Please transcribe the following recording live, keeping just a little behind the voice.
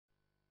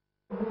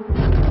And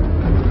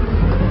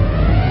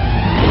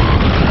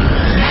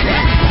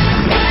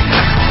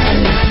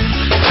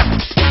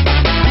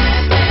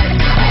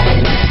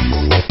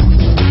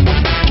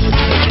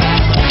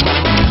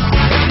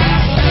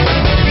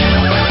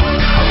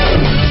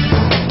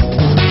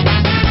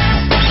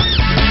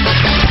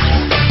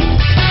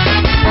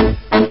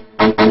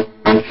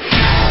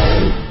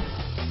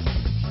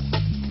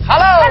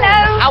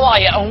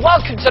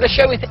welcome to the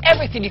show with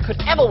everything you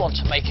could ever want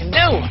to make and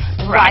do.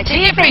 Right at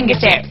your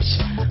fingertips.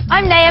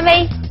 I'm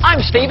Naomi.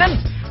 I'm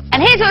Stephen. And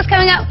here's what's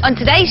coming up on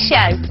today's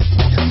show.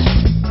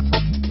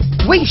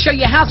 We show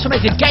you how to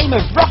make a game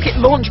of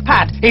rocket launch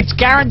pad. It's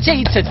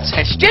guaranteed to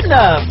test your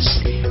nerves.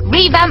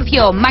 Revamp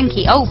your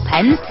manky old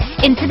pens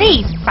into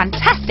these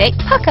fantastic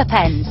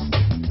pukka-pens.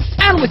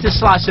 And with a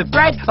slice of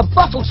bread, a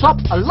bottle top,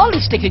 a lolly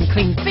stick and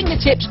clean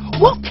fingertips,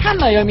 what can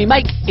Naomi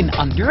make in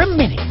under a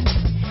minute?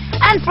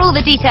 And for all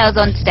the details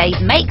on today's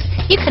makes,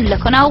 you can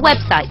look on our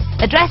website,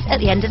 addressed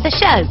at the end of the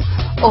show.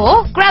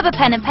 Or grab a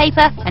pen and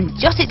paper and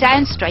jot it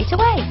down straight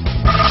away.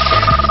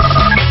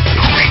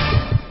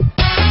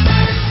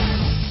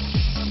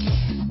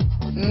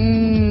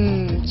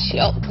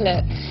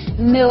 Chocolate.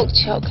 Milk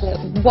chocolate,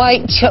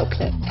 white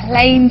chocolate,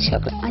 plain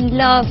chocolate. I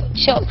love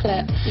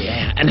chocolate.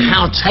 Yeah, and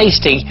how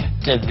tasty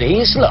do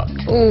these look?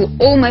 Ooh,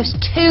 almost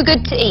too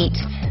good to eat.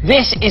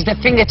 This is the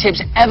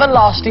Fingertips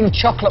Everlasting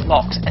Chocolate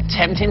Box, a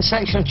tempting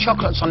selection of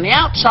chocolates on the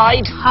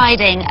outside,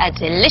 hiding a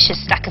delicious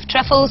stack of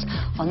truffles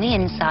on the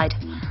inside.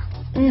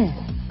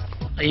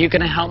 Are you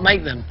going to help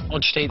make them, or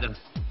just eat them?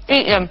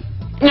 Eat them.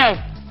 No,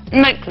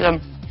 make them.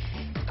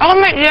 I'll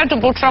make the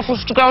edible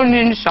truffles to go on the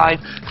inside.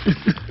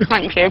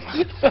 Thank you.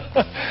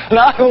 And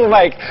I will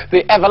make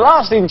the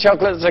everlasting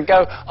chocolates that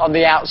go on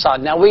the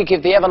outside. Now we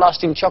give the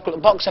Everlasting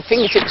Chocolate Box a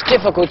Fingertips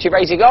difficulty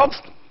rating of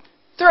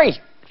 3.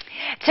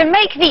 To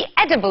make the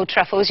edible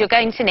truffles, you're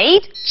going to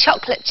need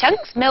chocolate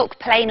chunks, milk,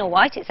 plain or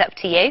white, it's up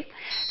to you,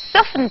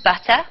 softened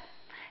butter,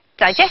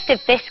 digestive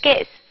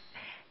biscuits,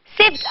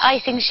 sieved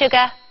icing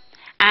sugar,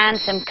 and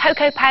some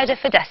cocoa powder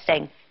for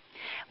dusting.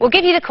 We'll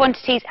give you the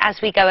quantities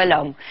as we go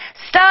along.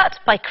 Start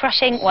by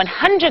crushing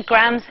 100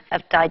 grams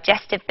of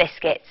digestive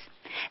biscuits.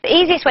 The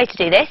easiest way to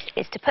do this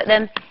is to put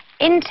them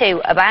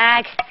into a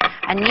bag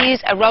and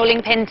use a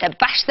rolling pin to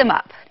bash them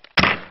up.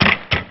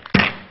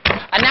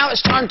 And now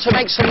it's time to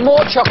make some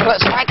more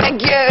chocolates.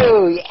 Thank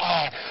you.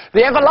 Yeah.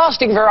 The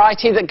everlasting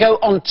variety that go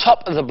on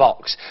top of the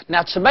box.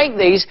 Now to make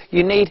these,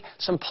 you need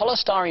some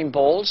polystyrene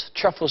balls,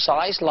 truffle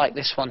size, like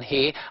this one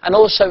here, and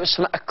also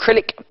some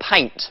acrylic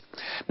paint.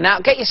 Now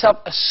get yourself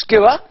a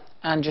skewer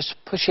and just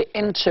push it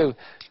into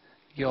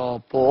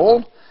your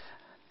ball.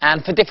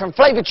 And for different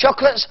flavoured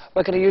chocolates,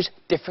 we're going to use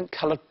different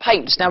coloured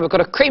paints. Now we've got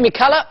a creamy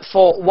colour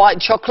for white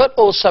chocolate,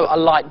 also a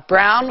light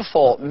brown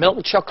for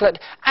milk chocolate,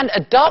 and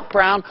a dark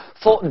brown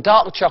for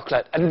dark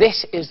chocolate. And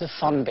this is the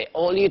fun bit.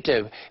 All you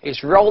do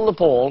is roll the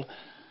ball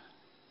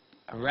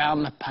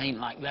around the paint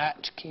like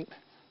that. Keep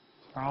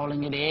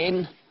rolling it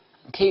in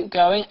and keep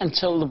going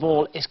until the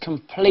ball is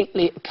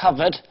completely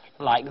covered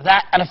like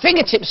that. And a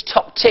Fingertips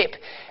top tip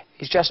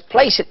is just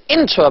place it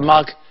into a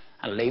mug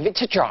and leave it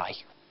to dry.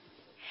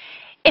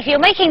 If you're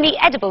making the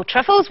edible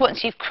truffles,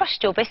 once you've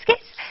crushed your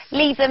biscuits,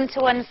 leave them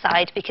to one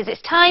side because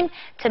it's time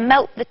to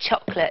melt the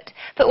chocolate.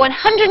 Put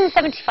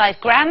 175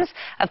 grams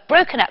of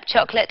broken up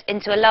chocolate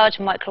into a large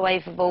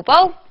microwavable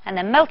bowl and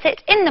then melt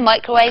it in the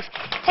microwave,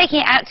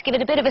 taking it out to give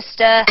it a bit of a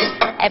stir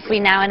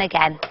every now and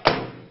again.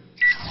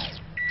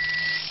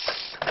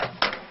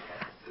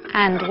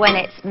 And when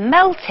it's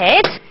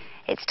melted,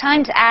 it's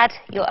time to add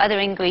your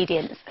other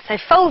ingredients. So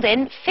fold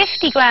in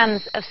 50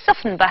 grams of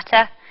softened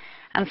butter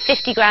and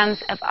 50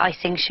 grams of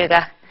icing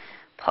sugar.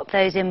 Pop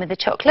those in with the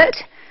chocolate,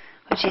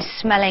 which is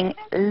smelling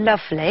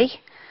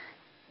lovely.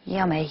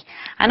 Yummy.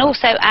 And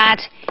also add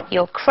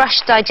your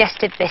crushed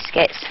digestive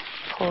biscuits.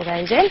 Pour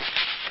those in.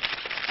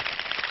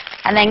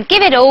 And then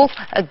give it all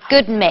a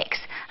good mix.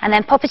 And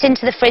then pop it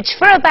into the fridge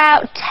for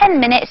about 10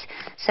 minutes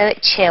so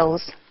it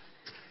chills.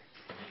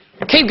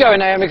 Keep going,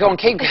 Naomi, go on,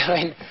 keep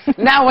going.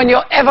 Now when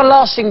your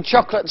everlasting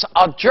chocolates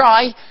are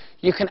dry,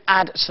 you can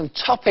add some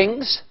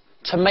toppings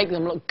to make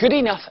them look good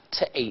enough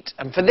to eat.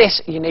 And for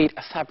this, you need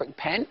a fabric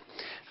pen.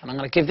 And I'm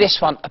going to give this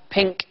one a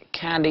pink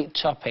candy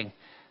topping.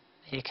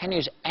 You can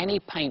use any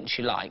paints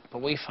you like,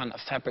 but we find that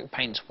fabric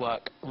paints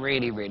work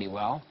really, really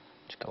well.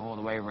 Just go all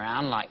the way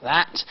around like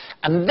that.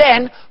 And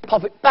then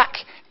pop it back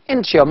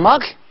into your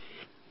mug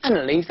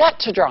and leave that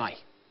to dry.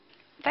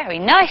 Very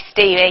nice,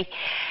 Stevie.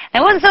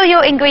 Now, once all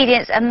your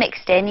ingredients are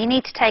mixed in, you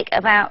need to take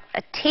about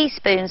a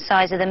teaspoon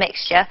size of the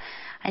mixture,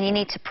 and you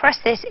need to press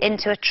this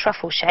into a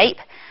truffle shape.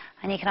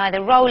 And you can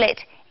either roll it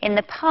in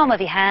the palm of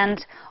your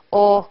hand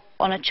or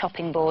on a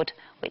chopping board,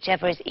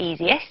 whichever is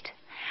easiest.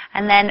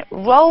 And then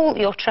roll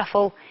your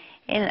truffle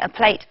in a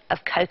plate of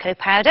cocoa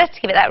powder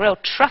to give it that real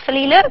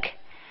truffly look.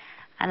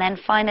 And then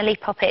finally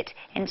pop it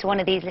into one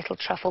of these little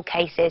truffle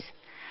cases.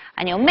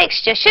 And your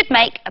mixture should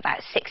make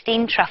about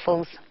 16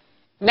 truffles.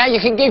 Now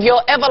you can give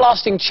your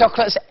everlasting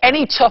chocolates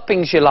any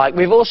toppings you like.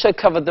 We've also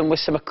covered them with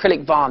some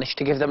acrylic varnish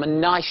to give them a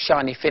nice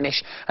shiny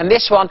finish. And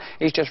this one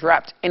is just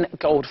wrapped in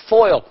gold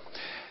foil.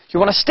 You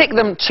want to stick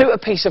them to a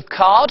piece of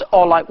card,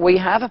 or like we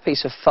have, a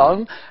piece of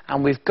foam.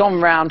 And we've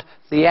gone round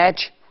the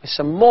edge with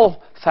some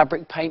more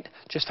fabric paint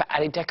just for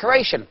added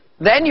decoration.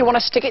 Then you want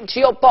to stick it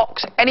to your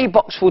box. Any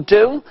box will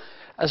do,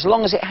 as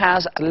long as it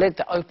has a lid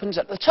that opens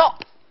at the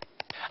top.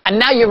 And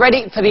now you're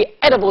ready for the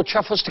edible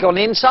truffles to go on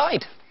the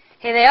inside.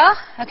 Here they are.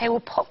 OK, we'll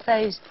pop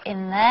those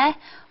in there.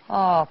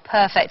 Oh,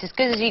 perfect. As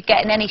good as you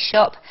get in any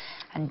shop,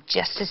 and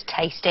just as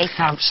tasty.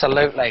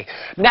 Absolutely.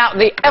 Now,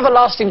 the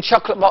everlasting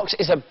chocolate box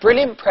is a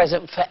brilliant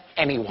present for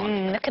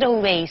anyone. Look at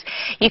all these.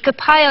 You could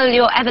pile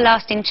your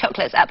everlasting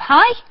chocolates up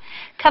high,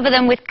 cover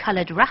them with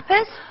coloured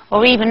wrappers,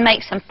 or even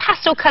make some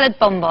pastel-coloured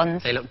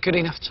bonbons. They look good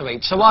enough to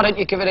eat, so why don't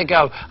you give it a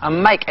go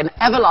and make an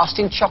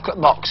everlasting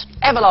chocolate box.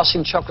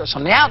 Everlasting chocolates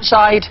on the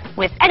outside,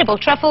 with edible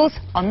truffles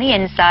on the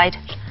inside.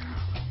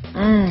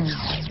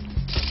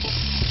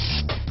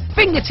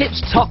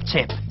 FingerTips top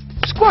tip.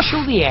 Squash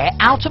all the air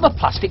out of a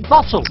plastic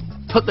bottle.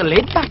 Put the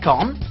lid back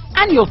on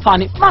and you'll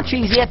find it much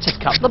easier to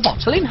cut the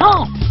bottle in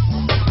half.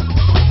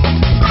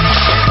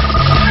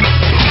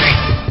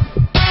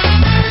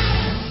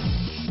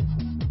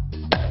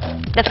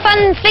 The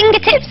Fun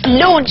FingerTips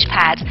launch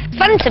pad.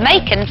 Fun to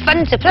make and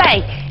fun to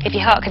play, if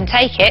your heart can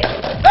take it.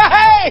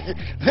 Hey!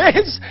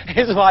 This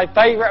is my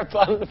favourite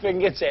Fun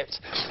FingerTips.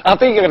 I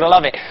think you're going to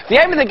love it. The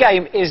aim of the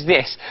game is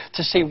this,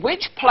 to see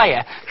which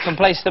player can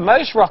place the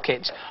most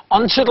rockets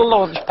onto the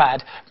launch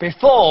pad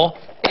before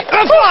it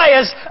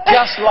fires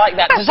just like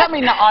that. Does that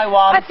mean that I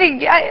won?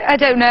 I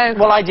don't know.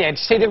 Well, I did.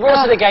 See, the rules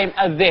of the game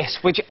are this.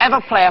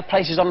 Whichever player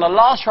places on the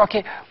last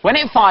rocket when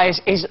it fires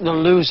is the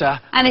loser.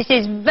 And it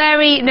is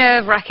very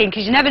nerve-wracking,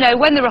 because you never know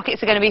when the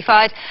rockets are going to be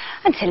fired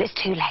until it's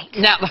too late.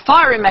 Now, the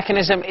firing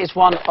mechanism is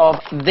one of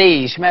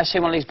these. You may have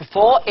seen one of these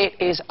before. It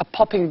is a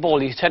popping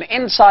ball. You turn it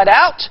inside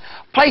out,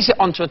 place it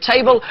onto a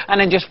table, and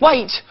then just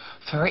wait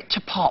for it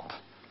to pop.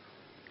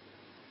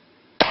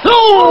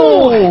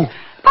 Ooh!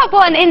 Pop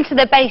one into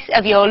the base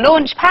of your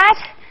launch pad,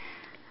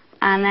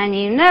 and then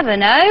you never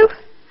know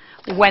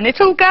when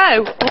it'll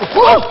go.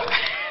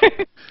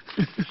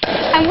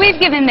 And we've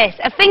given this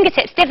a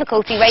FingerTips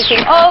difficulty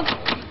rating of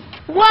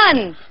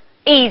 1.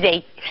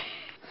 Easy.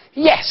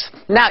 Yes.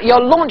 Now, your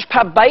launch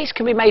pad base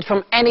can be made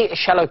from any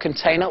shallow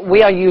container.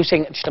 We are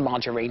using just a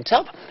margarine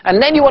tub.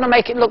 And then you want to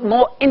make it look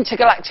more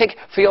intergalactic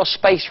for your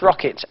space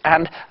rockets.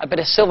 And a bit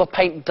of silver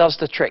paint does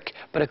the trick.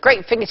 But a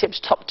great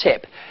FingerTips top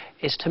tip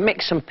is to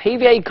mix some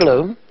PVA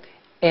glue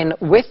in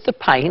with the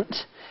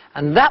paint,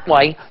 and that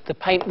way the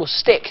paint will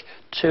stick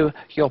to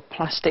your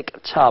plastic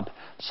tub.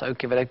 So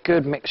give it a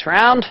good mix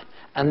round,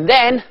 and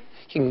then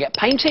you can get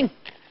painting.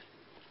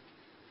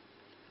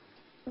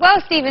 While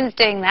Stephen's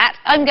doing that,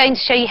 I'm going to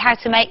show you how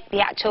to make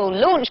the actual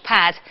launch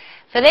pad.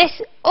 For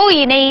this, all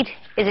you need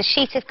is a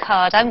sheet of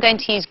card. I'm going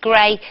to use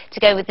grey to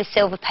go with the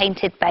silver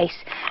painted base.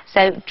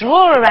 So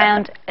draw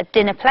around a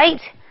dinner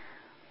plate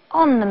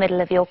on the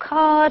middle of your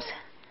card,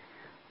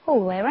 all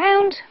the way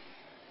around,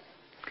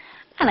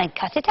 and then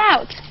cut it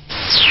out.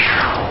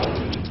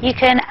 You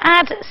can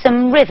add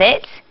some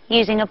rivets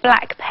using a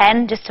black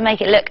pen just to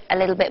make it look a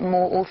little bit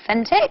more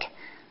authentic.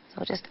 So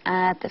I'll just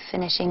add the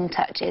finishing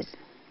touches.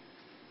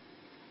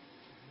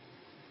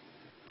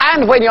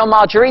 And when your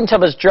margarine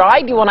tub has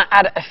dried, you want to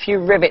add a few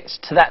rivets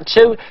to that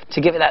too, to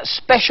give it that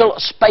special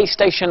space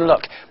station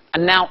look.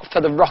 And now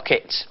for the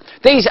rockets.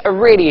 These are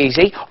really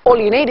easy. All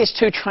you need is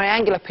 2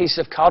 triangular pieces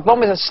of card,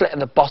 one with a slit at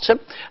the bottom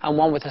and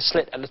one with a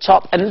slit at the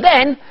top. And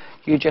then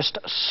you just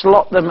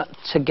slot them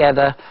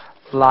together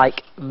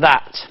like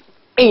that.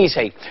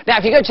 Easy. Now,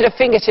 if you go to the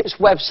FingerTips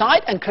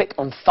website and click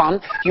on Fun,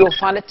 you'll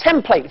find a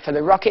template for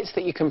the rockets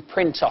that you can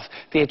print off.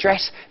 The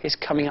address is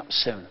coming up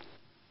soon.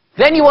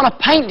 Then you want to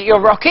paint your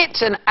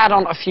rockets and add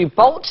on a few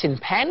bolts in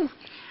pen.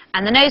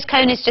 And the nose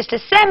cone is just a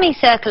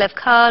semicircle of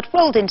card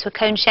rolled into a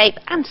cone shape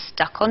and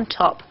stuck on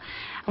top.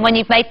 And when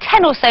you've made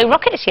 10 or so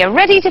rockets, you're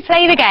ready to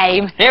play the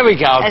game. Here we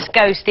go. Let's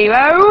go, Steve-o.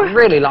 I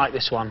really like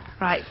this one.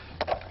 Right.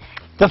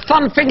 The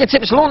Fun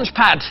FingerTips launch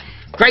pad.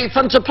 Great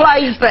fun to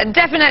play. But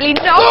definitely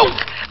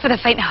not for the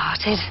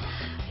faint-hearted.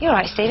 You all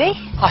right, Stevie?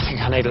 I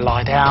think I need to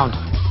lie down.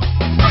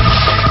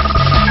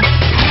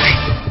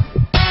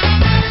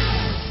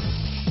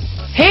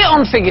 Here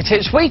on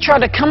FingerTips, we try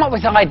to come up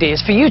with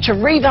ideas for you to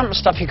revamp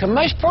stuff you can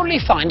most probably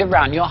find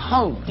around your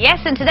home. Yes,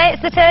 and today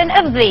it's the turn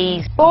of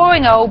these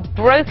boring old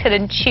broken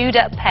and chewed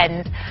up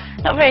pens.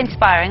 Not very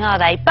inspiring, are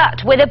they?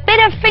 But with a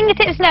bit of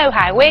FingerTips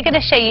know-how, we're going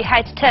to show you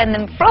how to turn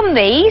them from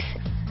these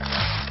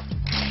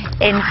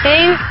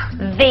into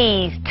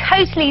these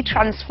totally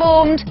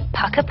transformed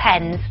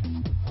pukka-pens.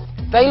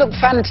 They look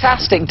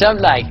fantastic,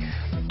 don't they?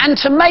 And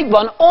to make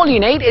one, all you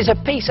need is a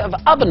piece of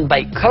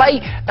oven-baked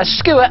clay, a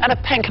skewer and a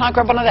pen. Can I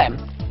grab one of them?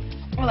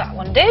 Will that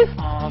one do?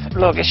 Oh,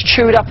 look, it's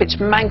chewed up, it's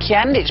manky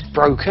and it's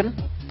broken.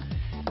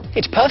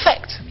 It's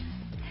perfect.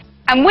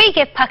 And we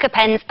give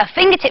pukka-pens a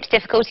FingerTips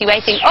difficulty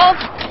rating of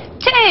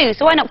 2. too,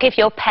 so why not give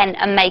your pen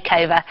a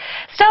makeover?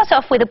 Start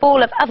off with a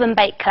ball of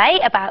oven-baked clay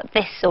about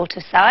this sort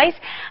of size,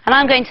 and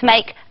I'm going to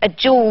make a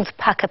jewelled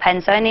pucker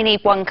pen, so I only need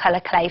one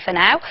colour clay for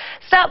now.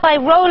 Start by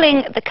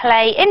rolling the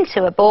clay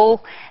into a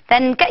ball,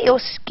 then get your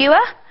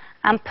skewer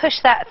and push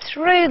that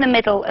through the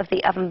middle of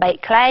the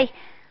oven-baked clay,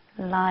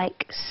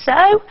 like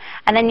so,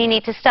 and then you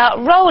need to start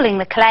rolling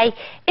the clay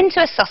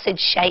into a sausage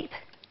shape.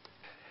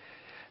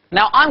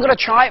 Now I'm going to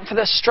try it for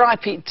the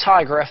stripy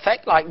tiger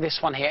effect, like this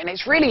one here, and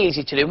it's really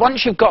easy to do.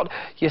 Once you've got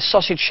your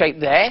sausage shape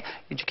there,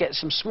 you just get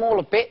some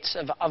smaller bits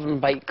of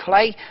oven-baked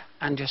clay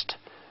and just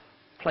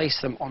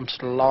place them onto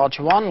the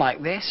larger one,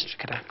 like this. Just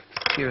get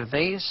a few of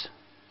these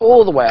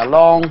all the way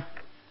along.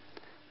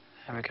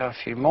 There we go, a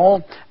few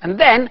more. And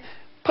then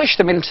push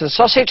them into the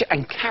sausage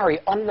and carry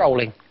on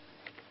rolling.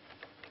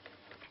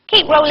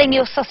 Keep rolling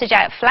your sausage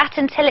out flat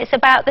until it's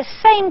about the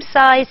same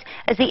size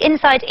as the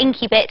inside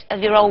inky bit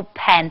of your old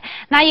pen.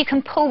 Now you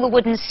can pull the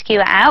wooden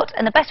skewer out,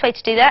 and the best way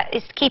to do that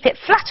is to keep it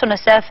flat on a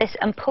surface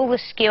and pull the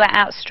skewer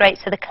out straight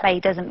so the clay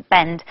doesn't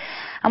bend.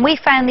 And we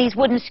found these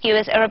wooden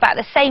skewers are about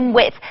the same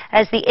width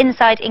as the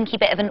inside inky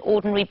bit of an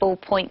ordinary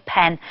ballpoint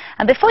pen.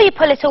 And before you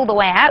pull it all the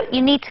way out,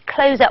 you need to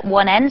close up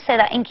one end so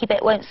that inky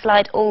bit won't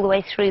slide all the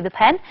way through the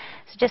pen.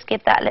 So just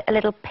give that a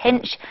little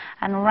pinch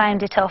and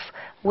round it off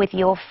with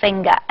your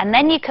finger. And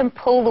then you can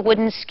pull the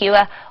wooden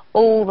skewer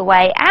all the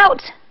way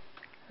out,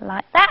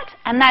 like that.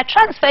 And now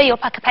transfer your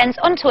pucker pens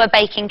onto a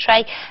baking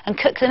tray and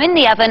cook them in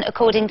the oven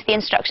according to the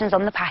instructions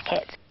on the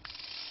packet.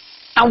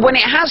 And when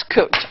it has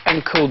cooked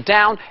and cooled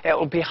down, it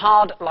will be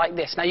hard like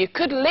this. Now you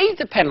could leave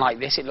the pen like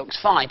this, it looks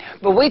fine,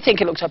 but we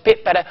think it looks a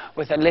bit better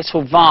with a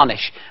little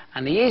varnish.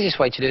 And the easiest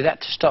way to do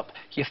that, to stop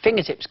your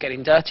fingertips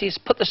getting dirty, is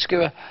put the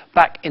skewer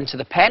back into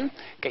the pen,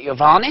 get your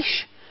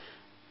varnish,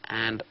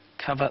 and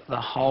cover the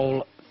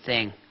whole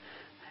thing.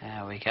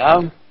 There we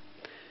go.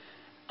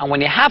 And when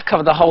you have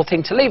covered the whole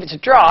thing, to leave it to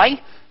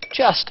dry,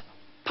 just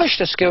push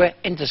the skewer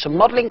into some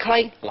modelling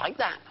clay, like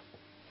that.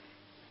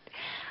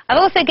 I've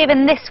also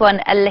given this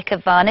one a lick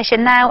of varnish,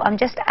 and now I'm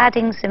just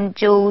adding some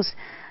jewels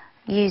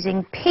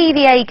using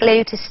PVA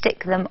glue to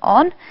stick them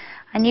on.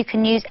 And you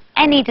can use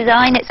any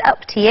design, it's up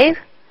to you.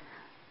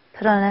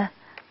 Put on a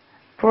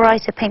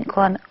brighter pink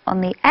one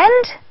on the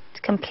end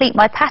to complete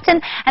my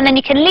pattern, and then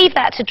you can leave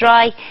that to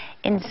dry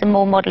in some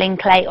more modelling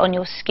clay on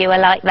your skewer,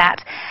 like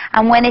that.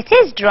 And when it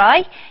is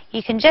dry,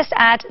 you can just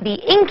add the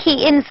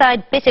inky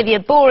inside bit of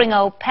your boring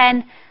old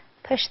pen,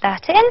 push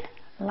that in,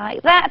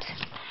 like that,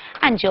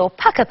 and your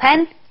pucker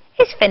pen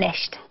is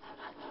finished.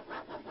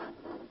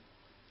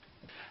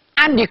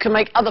 And you can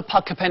make other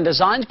pucker pen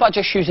designs by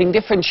just using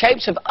different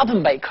shapes of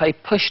oven-baked clay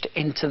pushed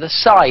into the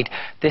side.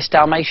 This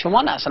Dalmatian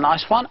one, that's a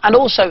nice one. And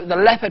also the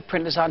leopard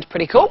print design's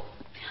pretty cool.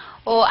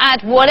 Or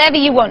add whatever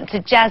you want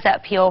to jazz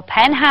up your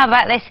pen. How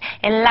about this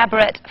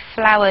elaborate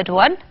flowered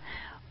one?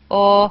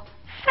 Or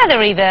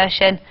feathery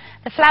version.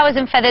 The flowers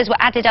and feathers were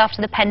added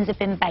after the pens have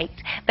been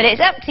baked. But it's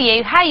up to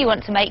you how you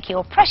want to make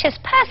your precious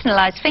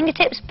personalised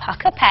fingertips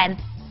pucker pen.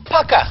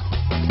 Pucker!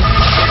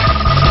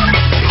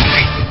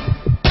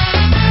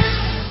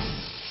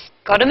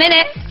 Got a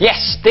minute?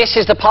 Yes, this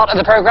is the part of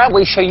the programme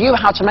we show you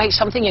how to make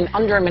something in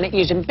under a minute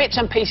using bits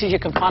and pieces you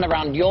can find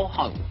around your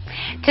home.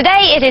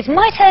 Today it is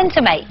my turn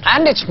to make.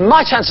 And it's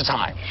my chance to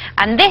time.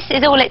 And this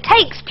is all it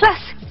takes,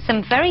 plus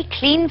some very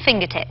clean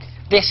fingertips.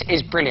 This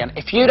is brilliant.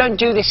 If you don't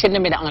do this in a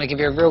minute, I'm going to give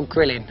you a real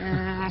grilling.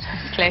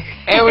 Clue.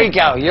 Here we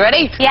go. You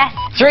ready? Yes.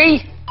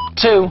 3,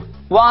 2,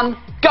 1,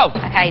 go!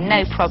 Okay,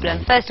 no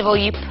problem. First of all,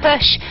 you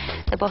push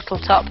the bottle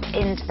top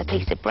into the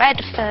piece of bread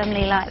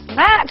firmly like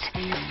that.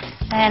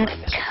 Then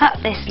cut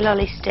this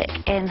lolly stick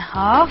in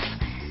half.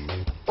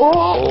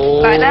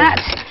 Like that.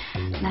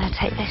 Now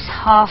take this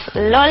half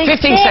lolly 15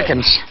 stick.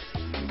 seconds.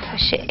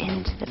 Push it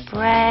into the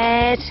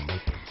bread.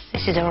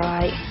 This is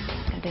alright.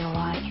 It'll be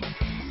alright.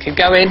 Keep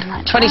going.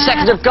 Like 20 that.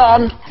 seconds have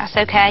gone. That's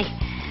okay.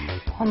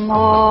 One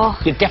more.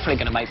 You're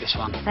definitely going to make this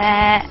one.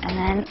 There, and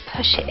then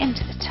push it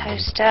into the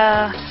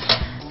toaster.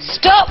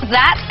 Stop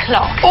that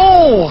clock.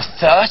 Oh,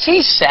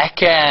 30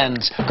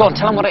 seconds. Go on,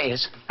 tell them what it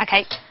is.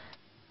 Okay.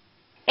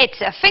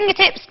 It's a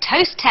fingertips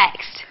toast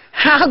text.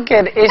 How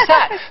good is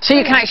that? So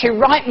you can actually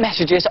write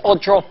messages or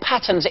draw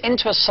patterns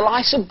into a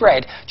slice of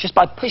bread just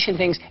by pushing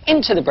things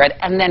into the bread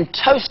and then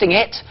toasting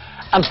it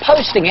and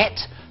posting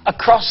it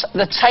across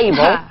the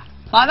table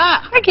like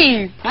that. Thank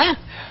you. Yeah.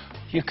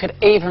 You could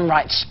even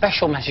write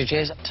special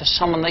messages to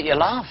someone that you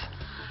love.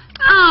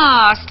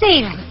 Oh,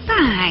 Stephen,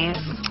 thanks.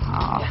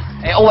 Oh.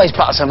 It always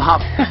butters them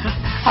up.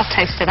 I'll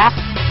toast to that.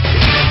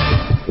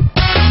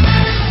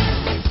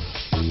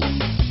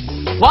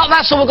 Well,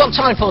 that's all we've got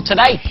time for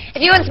today.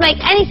 If you want to make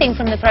anything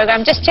from the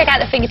programme, just check out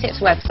the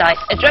Fingertips website.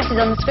 Address is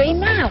on the screen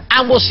now.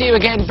 And we'll see you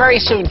again very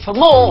soon for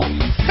more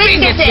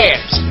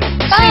Fingertips.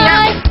 See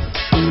ya. Bye.